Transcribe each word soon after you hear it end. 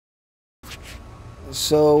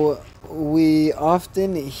So we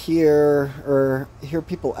often hear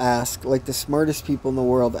people ask, like the smartest people in the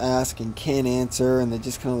world ask and can't answer, and they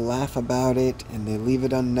just kind of laugh about it and they leave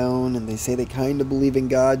it unknown, and they say they kind of believe in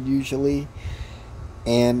God usually.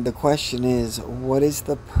 And the question is, what is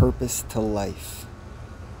the purpose to life?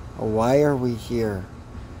 Why are we here?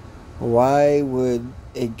 Why would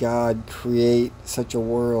a God create such a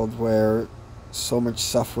world where so much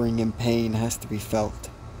suffering and pain has to be felt?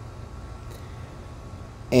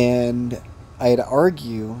 And I'd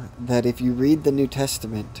argue that if you read the New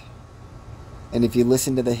Testament and if you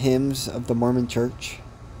listen to the hymns of the Mormon Church,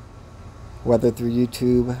 whether through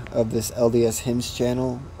YouTube of this LDS Hymns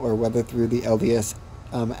channel or whether through the LDS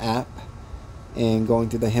app and going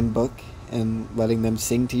through the hymn book and letting them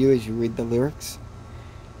sing to you as you read the lyrics,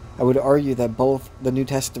 I would argue that both the New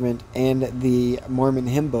Testament and the Mormon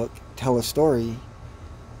hymn book tell a story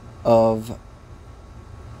of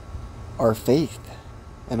our faith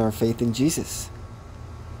and our faith in Jesus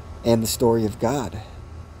and the story of God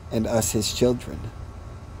and us, his children.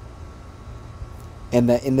 And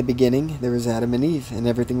that in the beginning there was Adam and Eve, and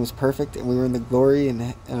everything was perfect, and we were in the glory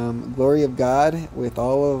and glory of God with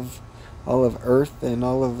all of earth and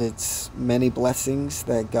all of its many blessings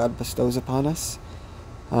that God bestows upon us.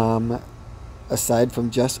 Aside from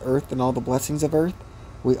just earth and all the blessings of earth,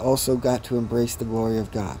 we also got to embrace the glory of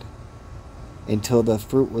God until the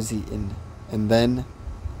fruit was eaten, and then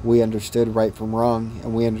we understood right from wrong,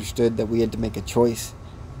 and we understood that we had to make a choice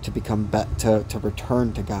to become to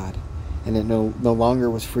return to God, and it no longer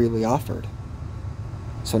was freely offered.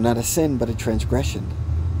 So not a sin, but a transgression,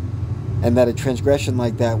 and that a transgression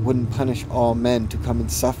like that wouldn't punish all men to come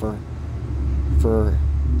and suffer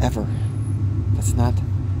forever. That's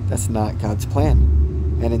not God's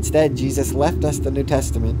plan. And instead, Jesus left us the New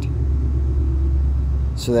Testament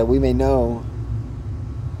so that we may know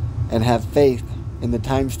and have faith in the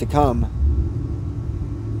times to come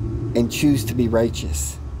and choose to be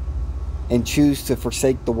righteous and choose to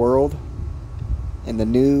forsake the world and the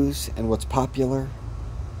news and what's popular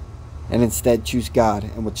and instead choose God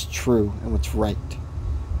and what's true and what's right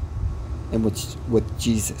and what's with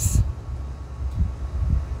Jesus.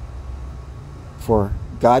 For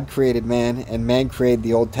God created man and man created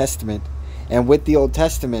the Old Testament, and with the Old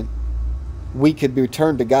Testament we could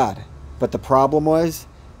return to God. But the problem was,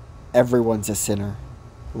 everyone's a sinner.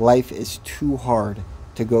 Life is too hard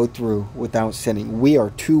to go through without sinning. We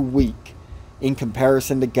are too weak in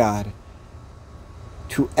comparison to God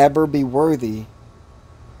to ever be worthy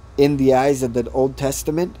in the eyes of the Old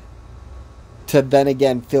Testament to then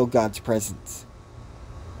again feel God's presence.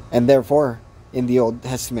 And therefore, in the Old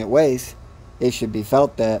Testament ways, it should be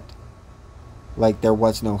felt that like there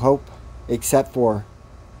was no hope, except for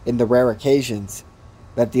in the rare occasions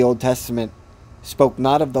that the Old Testament spoke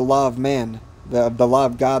not of the law of man, the law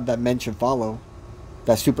of God that men should follow,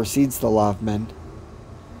 that supersedes the law of men,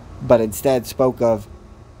 but instead spoke of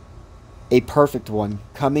a perfect one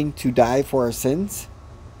coming to die for our sins,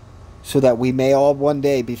 so that we may all one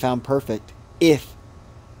day be found perfect if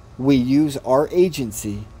we use our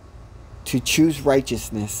agency to choose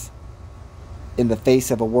righteousness in the face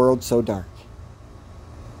of a world so dark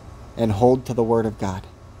and hold to the Word of God,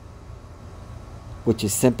 which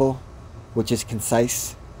is simple, which is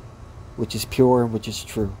concise, which is pure, and which is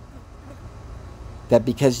true. That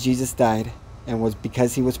because Jesus died, and was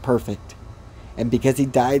because he was perfect, and because he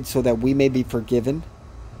died so that we may be forgiven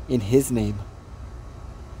in his name,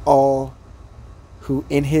 all who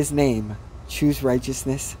in his name choose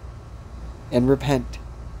righteousness and repent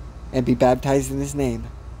and be baptized in his name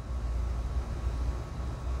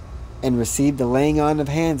and receive the laying on of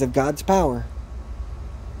hands of God's power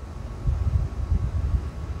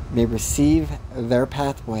may receive their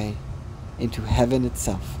pathway into heaven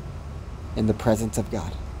itself in the presence of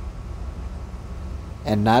God.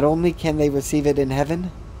 And not only can they receive it in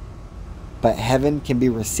heaven, but heaven can be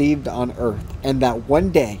received on earth. And that one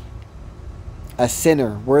day, a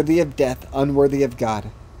sinner worthy of death, unworthy of God,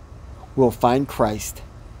 will find Christ.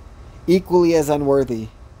 Equally as unworthy,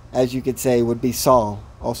 as you could say, would be Saul,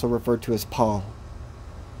 also referred to as Paul,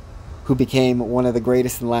 who became one of the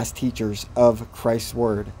greatest and last teachers of Christ's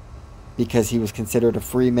word, because he was considered a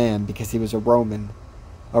free man, because he was a Roman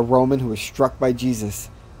who was struck by Jesus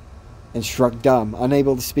and struck dumb,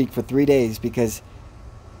 unable to speak for 3 days, because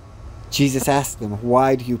Jesus asked him,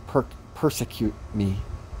 "Why do you persecute me?"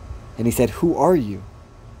 And he said, "Who are you?"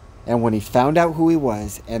 And when he found out who he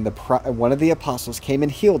was, and one of the apostles came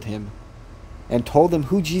and healed him and told him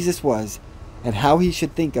who Jesus was and how he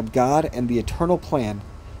should think of God and the eternal plan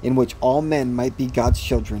in which all men might be God's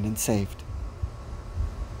children and saved,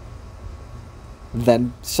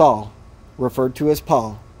 then Saul referred to as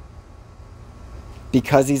Paul,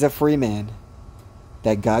 because he's a free man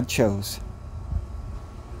that God chose,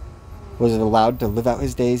 was allowed to live out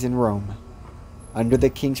his days in Rome under the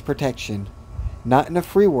king's protection, not in a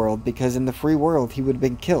free world, because in the free world he would have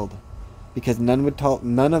been killed, because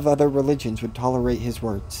none of other religions would tolerate his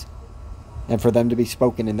words, and for them to be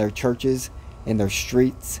spoken in their churches, in their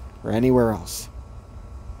streets, or anywhere else.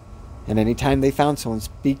 And anytime they found someone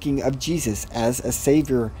speaking of Jesus as a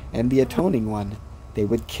Savior and the atoning one, they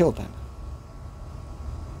would kill them.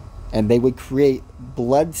 And they would create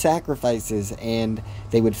blood sacrifices, and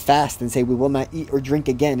they would fast and say, we will not eat or drink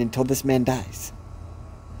again until this man dies.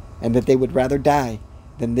 And that they would rather die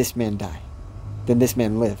than this man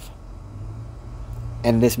live.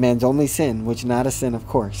 And this man's only sin, which not a sin of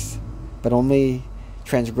course, but only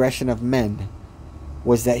transgression of men,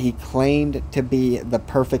 was that he claimed to be the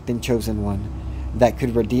perfect and chosen one that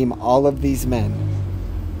could redeem all of these men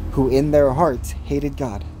who in their hearts hated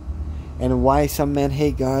God. And why some men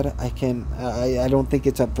hate God, I don't think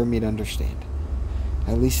it's up for me to understand.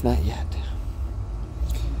 At least not yet.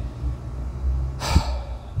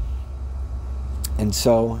 And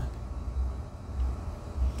so,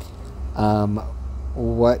 the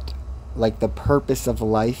purpose of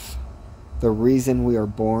life, the reason we are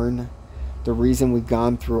born, the reason we've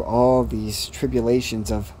gone through all these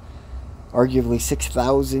tribulations of arguably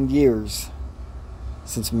 6,000 years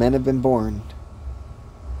since men have been born,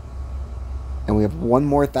 and we have one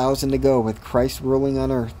more 1,000 to go with Christ ruling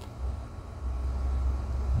on earth,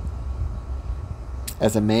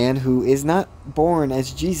 as a man who is not born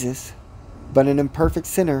as Jesus, but an imperfect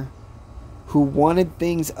sinner who wanted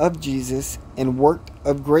things of Jesus and worked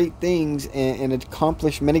of great things and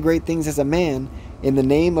accomplished many great things as a man in the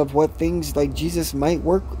name of what things like Jesus might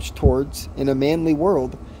work towards in a manly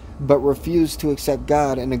world, but refused to accept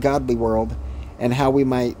God in a godly world, and how we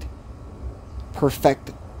might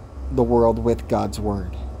perfect the world with God's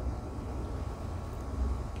word.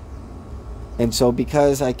 And so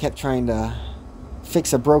because I kept trying to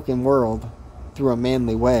fix a broken world through a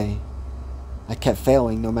manly way, I kept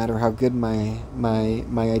failing no matter how good my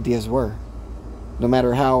ideas were. No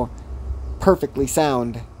matter how perfectly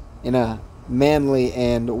sound in a manly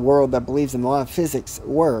and world that believes in the law of physics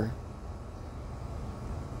were.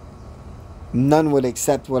 None would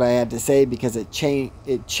accept what I had to say because it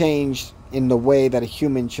changed in the way that a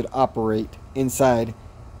human should operate inside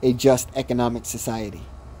a just economic society,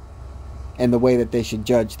 and the way that they should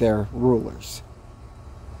judge their rulers.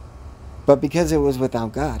 But because it was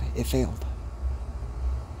without God, it failed.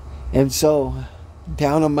 And so,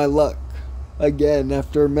 down on my luck, again,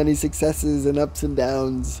 after many successes and ups and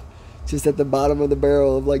downs, just at the bottom of the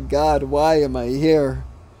barrel of like, God, why am I here?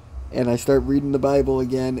 And I start reading the Bible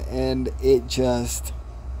again, and it just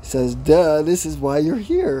says, duh, this is why you're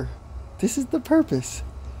here. This is the purpose.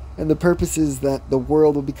 And the purpose is that the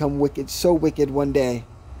world will become wicked, so wicked one day,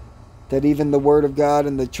 that even the Word of God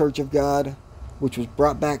and the Church of God, which was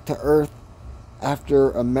brought back to earth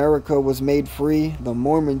after America was made free, the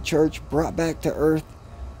Mormon Church brought back to earth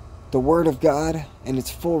the Word of God and its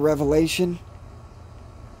full revelation.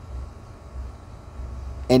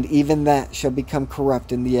 And even that shall become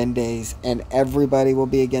corrupt in the end days, and everybody will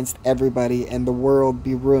be against everybody, and the world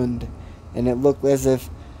be ruined. And it looked as if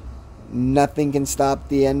nothing can stop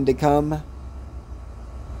the end to come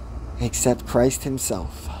except Christ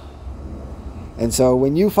himself. And so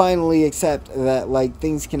when you finally accept that like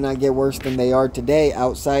things cannot get worse than they are today,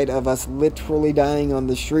 outside of us literally dying on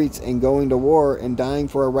the streets and going to war and dying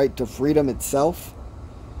for our right to freedom itself,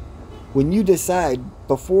 when you decide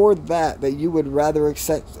before that you would rather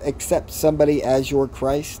accept somebody as your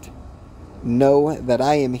Christ, know that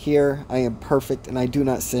I am here, I am perfect, and I do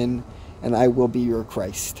not sin, and I will be your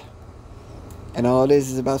Christ. And all it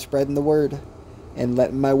is about spreading the word and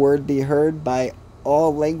letting my word be heard by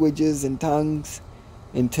all languages and tongues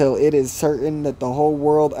until it is certain that the whole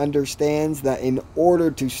world understands that in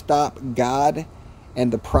order to stop God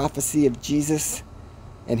and the prophecy of Jesus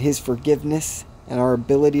and his forgiveness and our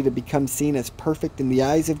ability to become seen as perfect in the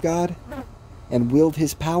eyes of God and wield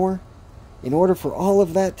his power, in order for all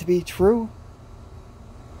of that to be true,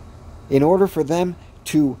 in order for them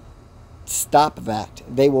to stop that,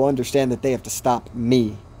 they will understand that they have to stop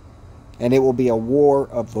me. And it will be a war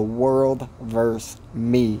of the world versus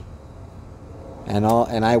me. And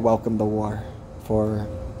I welcome the war. For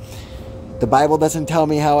the Bible doesn't tell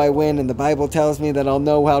me how I win, and the Bible tells me that I'll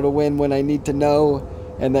know how to win when I need to know,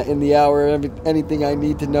 and that in the hour of anything I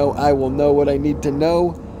need to know, I will know what I need to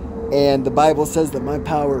know. And the Bible says that my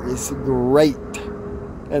power is great,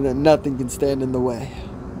 and that nothing can stand in the way.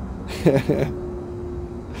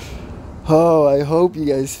 Oh, I hope you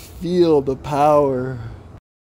guys feel the power